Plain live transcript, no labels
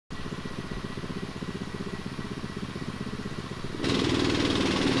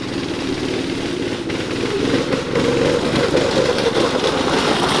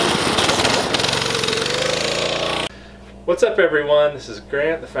What's up, everyone? This is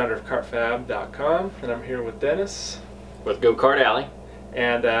Grant, the founder of KartFab.com, and I'm here with Dennis with Go Kart Alley.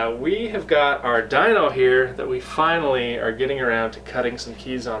 And we have got our dyno here that we finally are getting around to cutting some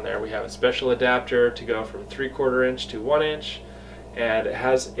keys on there. We have a special adapter to go from 3/4 inch to 1 inch, and it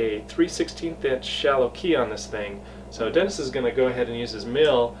has a 3/16 inch shallow key on this thing. So Dennis is going to go ahead and use his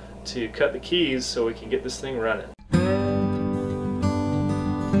mill to cut the keys so we can get this thing running.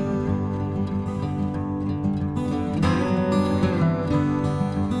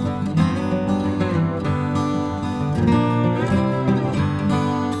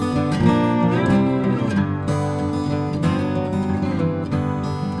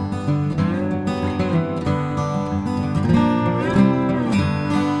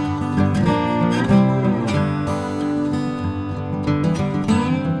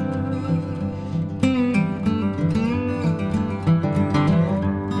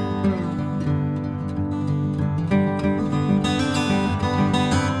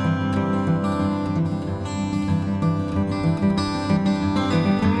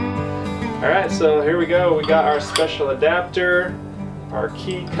 Alright, so here we go. We got our special adapter, our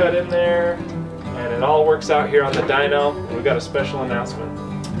key cut in there, and it all works out here on the dyno. And we've got a special announcement.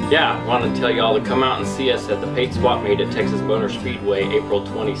 Yeah, I want to tell you all to come out and see us at the Pate Swap Meet at Texas Boner Speedway, April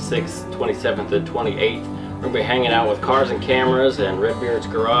 26th, 27th, and 28th. We're going to be hanging out with cars and cameras and Redbeard's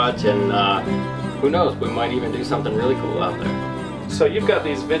Garage, and who knows, we might even do something really cool out there. So you've got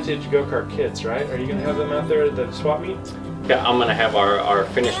these vintage go-kart kits, right? Are you going to have them out there at the swap meet? Yeah, I'm going to have our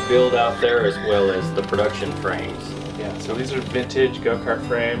finished build out there as well as the production frames. Yeah, so these are vintage go-kart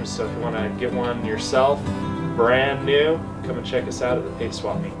frames, so if you want to get one yourself, brand new, come and check us out at the Pate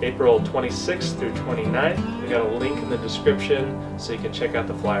Swap Meet, April 26th through 29th. We got a link in the description so you can check out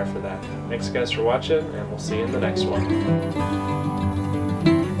the flyer for that. Thanks guys for watching, and we'll see you in the next one.